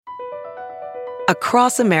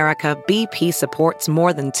Across America, BP supports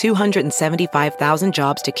more than 275,000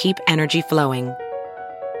 jobs to keep energy flowing.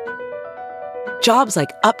 Jobs like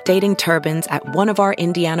updating turbines at one of our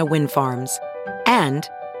Indiana wind farms and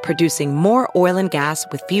producing more oil and gas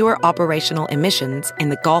with fewer operational emissions in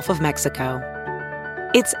the Gulf of Mexico.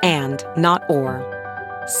 It's and, not or.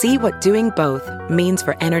 See what doing both means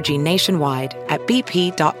for energy nationwide at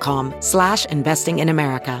bp.com/investing in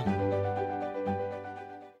America.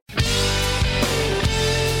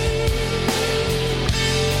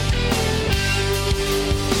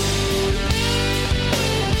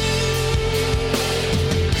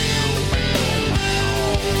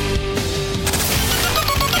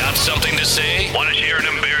 Want to share an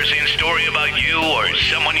embarrassing story about you or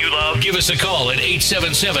someone you love? Give us a call at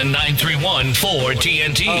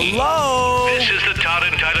 877-931-4TNT. Hello? This is the Todd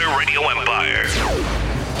and Tyler Radio Empire.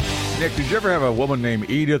 Nick, did you ever have a woman named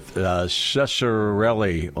Edith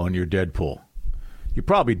Cesarelli on your Deadpool? You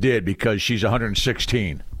probably did because she's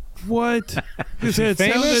 116. What? Her name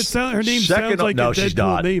sounds like a she's Deadpool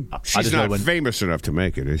not. name. She's not famous enough to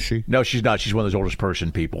make it, is she? No, she's not. She's one of those oldest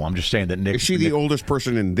person people. I'm just saying that Nick. Is she the oldest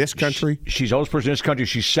person in this country? She's the oldest person in this country.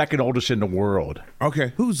 She's second oldest in the world.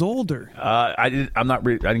 Okay. Who's older? I didn't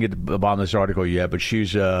get to the bottom of this article yet, but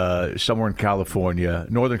she's somewhere in California,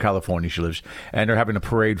 Northern California. She lives, and they're having a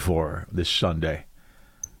parade for her this Sunday,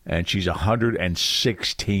 and she's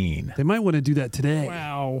 116. They might want to do that today.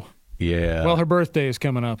 Wow. Yeah. Well, her birthday is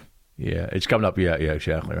coming up. Yeah, it's coming up. Yeah,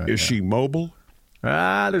 exactly. Right. Is she mobile?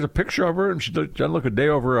 There's a picture of her, and she doesn't look a day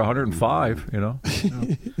over 105. You know,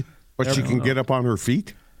 But she can get up on her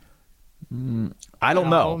feet. I don't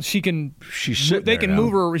know. She can. She's sitting They there can now.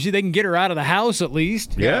 move her. They can get her out of the house at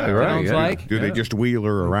least. Yeah, right. Sounds Yeah. like. Do they just wheel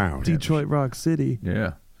her around? Detroit Rock City.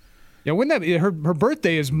 Yeah. Yeah. Wouldn't that be her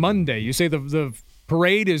birthday is Monday? You say the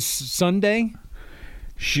parade is Sunday.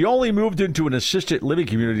 She only moved into an assisted living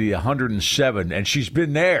community at 107, and she's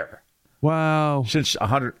been there Wow. since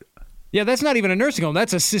 100. Yeah, that's not even a nursing home.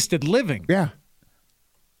 That's assisted living. Yeah.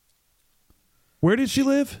 Where did she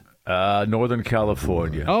live? Northern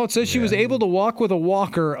California. Oh, it says she was able to walk with a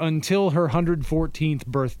walker until her 114th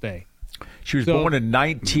birthday. She was born in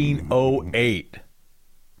 1908.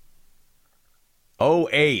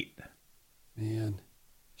 08. Man.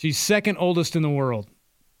 She's second oldest in the world,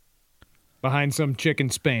 behind some chick in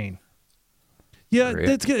Spain. Yeah,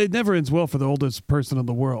 it never ends well for the oldest person in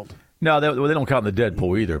the world. No, they don't count the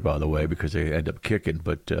Deadpool either, by the way, because they end up kicking.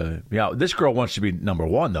 But, this girl wants to be number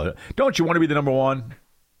one, though. Don't you want to be the number one?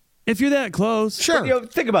 If you're that close. Sure.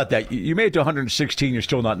 But, think about that. You made it to 116, you're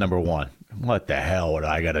still not number one. What the hell would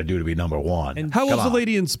I got to do to be number one? And How old's the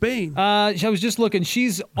lady in Spain? I was just looking.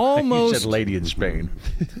 She's You almost. said lady in Spain.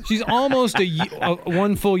 She's almost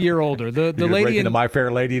one full year older. The You're lady breaking in to My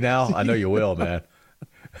Fair Lady now? I know you will, man.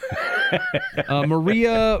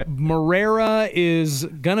 Maria Morera is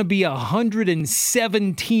gonna be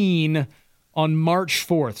 117 on March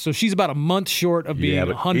 4th. So she's about a month short of being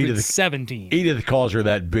 117. Edith calls her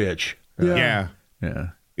that bitch. Yeah.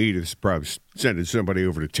 Yeah. Edith's probably sending somebody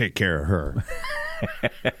over to take care of her.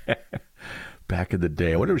 Back in the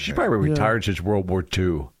day. She's probably retired since World War II.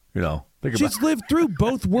 You know, She's lived through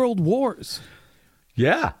both world wars.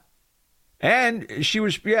 Yeah. And she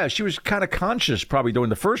was kind of conscious probably during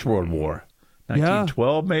the First World War.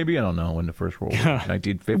 1912, maybe? I don't know when the First World War.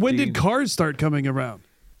 1915. When did cars start coming around?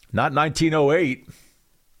 Not 1908.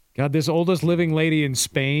 God, this oldest living lady in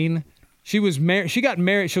Spain. She was married. She got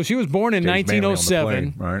married. So she was born in Stays mainly on the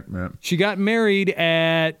 1907. plane, right? Yeah. She got married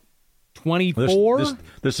at 24.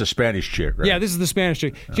 This is a Spanish chick, right? Yeah, this is the Spanish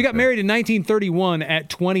chick. She got married in 1931 at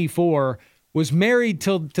 24. Was married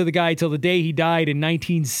to the guy till the day he died in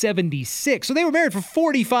 1976. So they were married for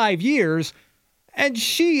 45 years, and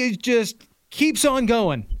she just keeps on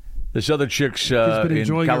going. This other chick's been in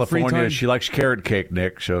enjoying her free California. time. She likes carrot cake,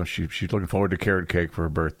 Nick, so she's looking forward to carrot cake for her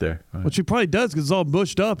birthday. Well, she probably does because it's all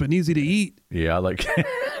mushed up and easy to eat. Yeah, I like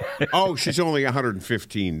Oh, she's only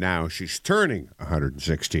 115 now. She's turning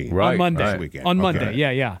 116. right, on Monday. right. Weekend. On Okay. Monday,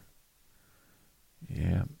 yeah.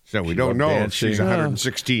 Yeah. So we She don't loved know if dancing. she's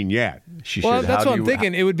 116 yet. She Well, said, that's "How what do I'm you-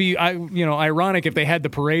 thinking. It would be, ironic if they had the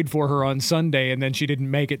parade for her on Sunday and then she didn't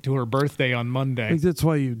make it to her birthday on I Monday. think that's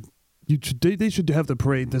why they should have the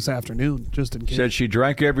parade this afternoon, just in case. Said she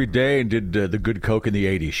drank every day and did the good coke in the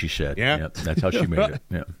 80s, she said. Yeah. Yep, that's how she made it.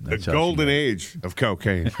 Yeah, The that's how she golden made age of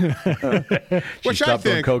cocaine. it. She Which I stopped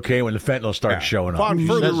doing think, cocaine when the fentanyl started showing up. upon She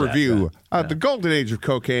further says that, review, yeah. the golden age of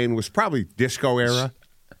cocaine was probably disco era.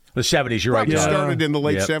 The 70s, you're right. It John. started in the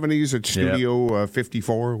late Yep. 70s at Studio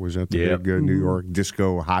 54. Was that the big New York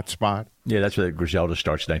disco hotspot? Yeah, that's where Griselda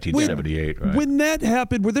starts, 1978. Right? When that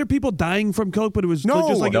happened, were there people dying from coke, but it was No.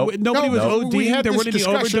 just like nobody was ODing? We had there this weren't any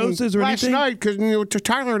discussion overdoses or last anything? night because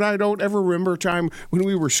Tyler and I don't ever remember a time when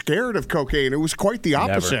we were scared of cocaine. It was quite the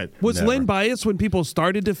opposite. Was Never. Len biased when people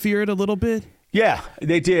started to fear it a little bit? Yeah,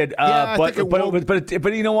 they did. I but think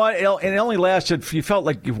but you know what? It only lasted. You felt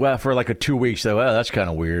like for like 2 weeks. So that's kind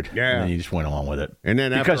of weird. Yeah. And then you just went along with it. And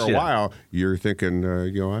then Because, after a while, you're thinking,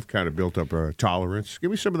 I've kind of built up a tolerance. Give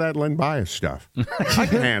me some of that Len Bias stuff. I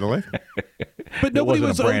can handle it. But nobody wasn't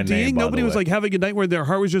was a brand name, ODing. by Nobody the was way. like having a night where their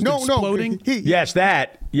heart was just exploding. Yes,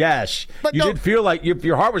 that. Yes, But you no- did feel like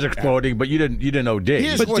your heart was exploding, but you didn't OD.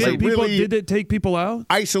 His But was a really did it take people out?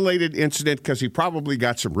 isolated incident because he probably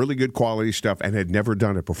got some really good quality stuff and had never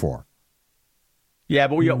done it before. Yeah,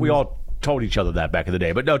 but we all told each other that back in the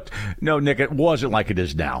day. But no, Nick, it wasn't like it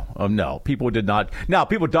is now. No, people did not. Now,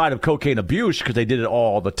 people died of cocaine abuse because they did it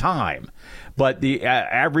all the time. But the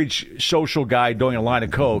average social guy doing a line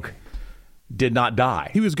of coke did not die.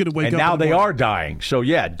 He was gonna wake and up now in the they morning. are dying. So,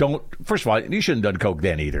 yeah, don't. First of all, you shouldn't have done coke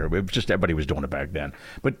then either. It was just everybody was doing it back then.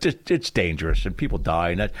 But it's dangerous, and people die.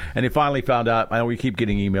 And they finally found out. I know we keep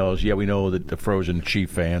getting emails. Yeah, we know that the Frozen Chief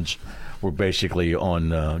fans were basically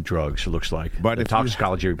on drugs, it looks like. But the if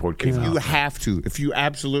toxicology report came out. If you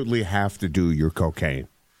absolutely have to do your cocaine,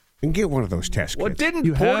 and get one of those test kits. What, didn't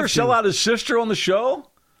You Porter have sell to. out his sister on the show?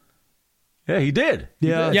 Yeah, he did.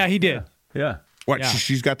 Yeah, he did. Yeah. What? Yeah.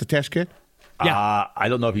 She's got the test kit? Yeah. I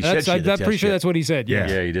don't know if he That's, said she had I'm the pretty test sure yet. that's what he said. Yeah.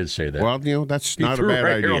 Yeah, he did say that. Well, that's he not a threw bad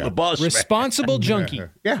right idea. here on the bus. man. Responsible junkie.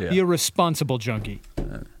 Yeah. Be a responsible junkie.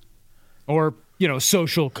 Or,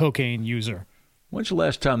 social cocaine user. When's the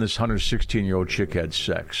last time this 116-year-old chick had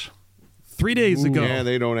sex? 3 days ago. Yeah,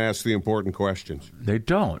 they don't ask the important questions. They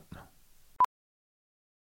don't.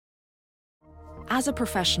 As a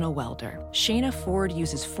professional welder, Shayna Ford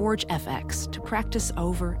uses Forge FX to practice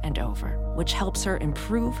over and over, which helps her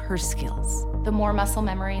improve her skills. The more muscle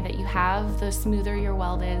memory that you have, the smoother your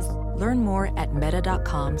weld is. Learn more at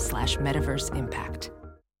meta.com/metaverse impact.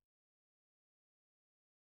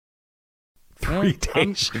 3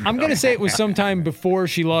 days ago. I'm going to say it was sometime before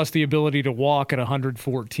she lost the ability to walk at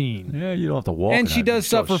 114. Yeah, you don't have to walk. And in she that. does It's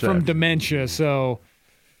so suffer from sad. dementia, so...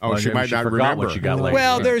 Oh, she might not forgot remember. what she got later.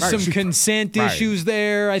 Well, there's Right. some She- consent right. issues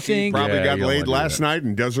there, I She think. probably Yeah, got you don't laid wanna do last that. night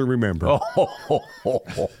and doesn't remember.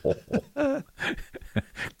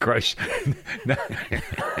 Christ.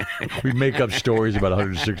 We make up stories about a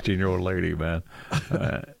 116-year-old lady, man.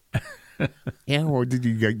 Yeah, well,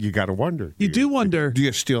 you got to wonder. You do wonder. Do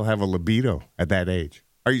you still have a libido at that age?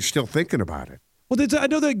 Are you still thinking about it? Well, I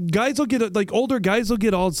know that guys will get older guys will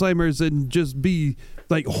get Alzheimer's and just be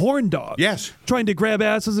like horn dogs. Yes. trying to grab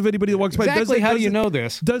asses of anybody that walks by. Exactly how do you it- know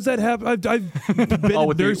this? Does that happen? I've been in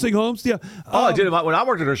with the- nursing homes. Yeah. Oh, it did. When I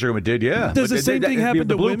worked at a nursing home, it did, yeah. Does But the same thing happen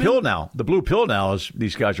the to blue women? pill now. The blue pill now is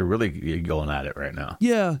these guys are really going at it right now.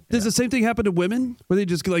 Yeah. Does the same thing happen to women where they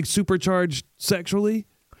just get like supercharged sexually?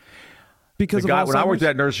 Because The guy, of when I worked Alzheimer's? at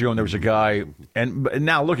that nursing home, there was a guy, and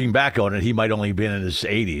now looking back on it, he might only been in his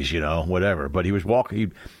 80s, whatever. But he was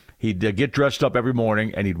walking. He'd get dressed up every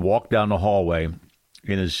morning, and he'd walk down the hallway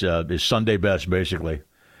in his Sunday best, basically.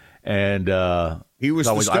 And He was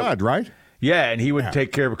the stud, right? yeah, and he would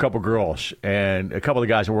take care of a couple girls, and a couple of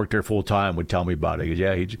the guys who worked there full time would tell me about it. He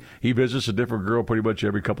goes, he visits a different girl pretty much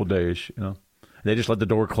every couple of days. They just let the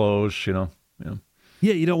door close.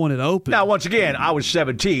 Yeah, you don't want it open. Now, once again, I was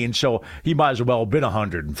 17, so he might as well have been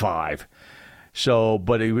 105. So,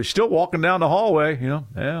 but he was still walking down the hallway. Yeah,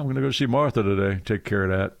 I'm going to go see Martha today. Take care of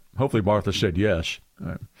that. Hopefully, Martha said yes.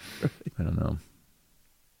 I don't know.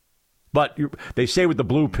 But they say with the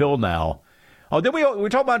blue pill now. Oh, then we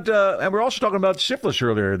talk about, and we're also talking about syphilis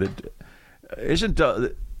earlier. That isn't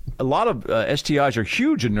a lot of STIs are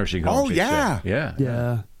huge in nursing homes. Oh, they yeah. say. Yeah.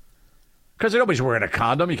 Yeah. Because nobody's wearing a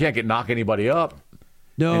condom. You can't knock anybody up.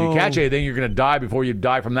 No. And you catch anything, you're going to die before you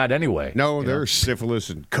die from that anyway. No, there's syphilis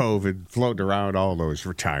and COVID floating around all those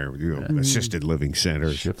retirement, assisted living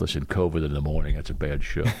centers. Syphilis and COVID in the morning. That's a bad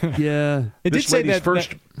show. Yeah. It This did say lady's that,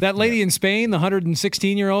 first- that lady in Spain, the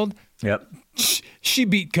 116-year-old, Yep. she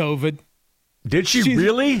beat COVID. Did she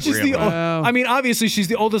really? She's Really? Wow. I mean, obviously, she's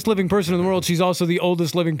the oldest living person in the world. She's also the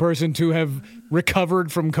oldest living person to have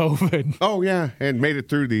recovered from COVID. Oh, yeah, and made it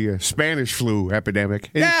through the Spanish flu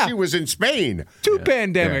epidemic. And Yeah. she was in Spain. Two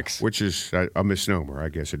pandemics. Which is a misnomer. I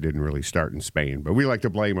guess it didn't really start in Spain, but we like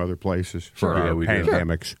to blame other places for Sure, yeah, our we do.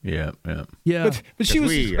 pandemics. Yeah. Yeah. But she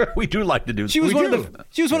was We do like to do. she was we one do.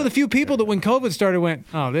 of the few people that when COVID started went,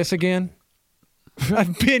 oh, this again?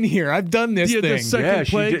 I've been here. I've done this Yeah, the thing. second Yeah,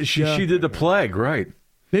 plague. she did the plague, right?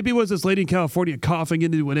 Maybe it was this lady in California coughing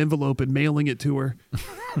into an envelope and mailing it to her.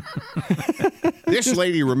 This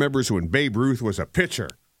lady remembers when Babe Ruth was a pitcher.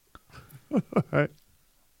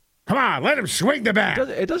 Come on, let him swing the bat.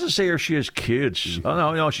 It doesn't say if she has kids.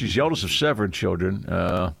 Oh, no, she's the oldest of 7 children.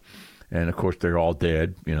 And, of course, they're all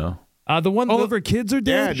dead, you know. All of her kids are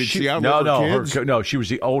Yeah, dead? did she outlive her kids? She was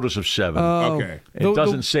the oldest of 7. Okay. It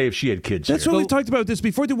doesn't say if she had kids. That's here. what we talked about this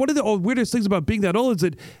before. One of the weirdest things about being that old is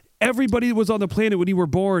that everybody that was on the planet when you were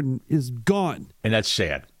born is gone. And that's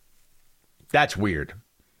sad. That's weird.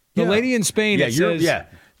 The lady in Spain, it says...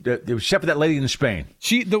 Except for that lady in Spain.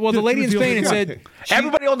 The lady in Spain, it said...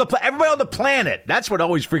 Everybody on the planet. That's what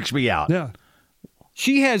always freaks me out. Yeah.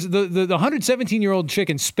 She has the 117-year-old chick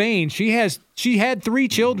in Spain. She had 3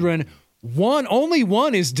 children. Only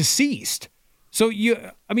one is deceased. So you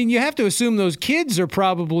have to assume those kids are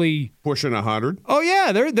probably pushing 100. Oh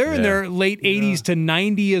yeah, they're in their late 80s to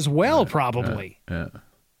 90 as well, probably. Yeah,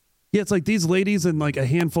 it's like these ladies and like a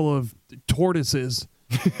handful of tortoises.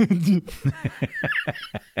 They're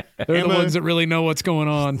the ones that really know what's going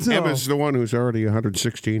on. Emma's the one who's already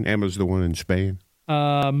 116. Emma's the one in Spain.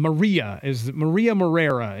 Maria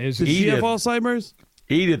Morera is. Does she have Alzheimer's?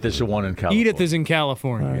 Edith is the one in California. Edith is in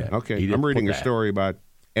California. Yeah. Okay, I'm reading a story about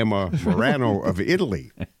Emma Morano of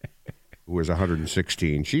Italy, who was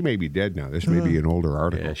 116. She may be dead now. This may be an older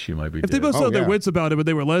article. Yeah, she might be If dead. they must have their wits about it, but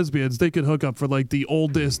they were lesbians, they could hook up for like the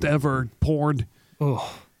oldest ever porn.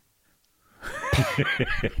 Oh.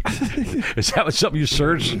 Is that something you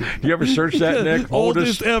search? You ever search that, Nick?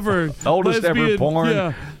 Oldest ever. Oldest lesbian, ever porn?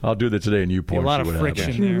 Yeah. I'll do that today in YouPorn. A lot of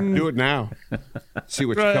friction there. Do it now. See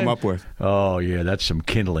what you come up with. Oh, yeah, that's some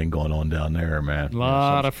kindling going on down there, man. A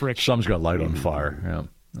lot of friction. Some's got light on fire.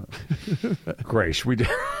 Yeah. Grace, we're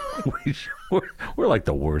like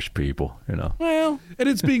the worst people, you know. Well, and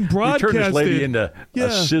it's being We broadcasted. turned this lady into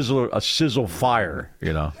a sizzle fire,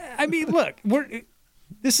 you know. I mean, look,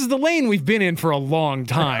 this is the lane we've been in for a long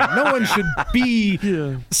time. No one should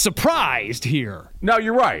be surprised here. No,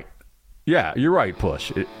 you're right. Yeah, you're right,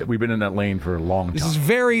 Puss. We've been in that lane for a long time. This is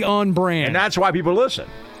very on brand. And that's why people listen.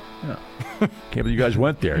 Yeah. Can't believe you guys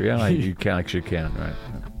went there. Yeah, you actually can, right?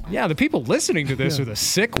 Yeah, the people listening to this are the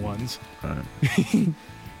sick ones. Right.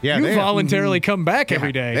 Yeah, you voluntarily come back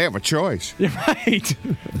every day. They have a choice. You're right.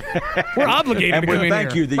 We're obligated and to come in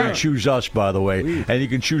thank here. you that you choose us, by the way. And you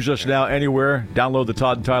can choose us now anywhere. Download the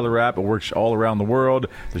Todd and Tyler app. It works all around the world.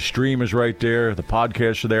 The stream is right there. The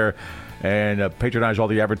podcasts are there. And patronize all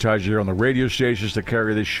the advertisers here on the radio stations that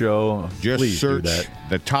carry this show. Just Please search do that.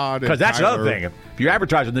 the Todd and Because that's Tyler, another thing. If you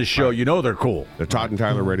advertise on this show, you know they're cool. The Todd and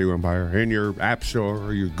Tyler Radio Empire in your App Store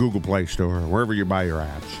or your Google Play Store, wherever you buy your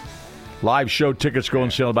apps. Live show tickets go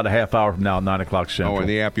on sale about a half hour from now, 9 o'clock Central. Oh, and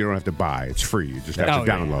the app you don't have to buy. It's free. You just have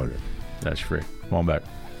to download it. That's free. Come on back.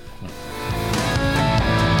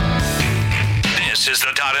 This is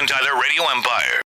the Todd and Tyler Radio Empire.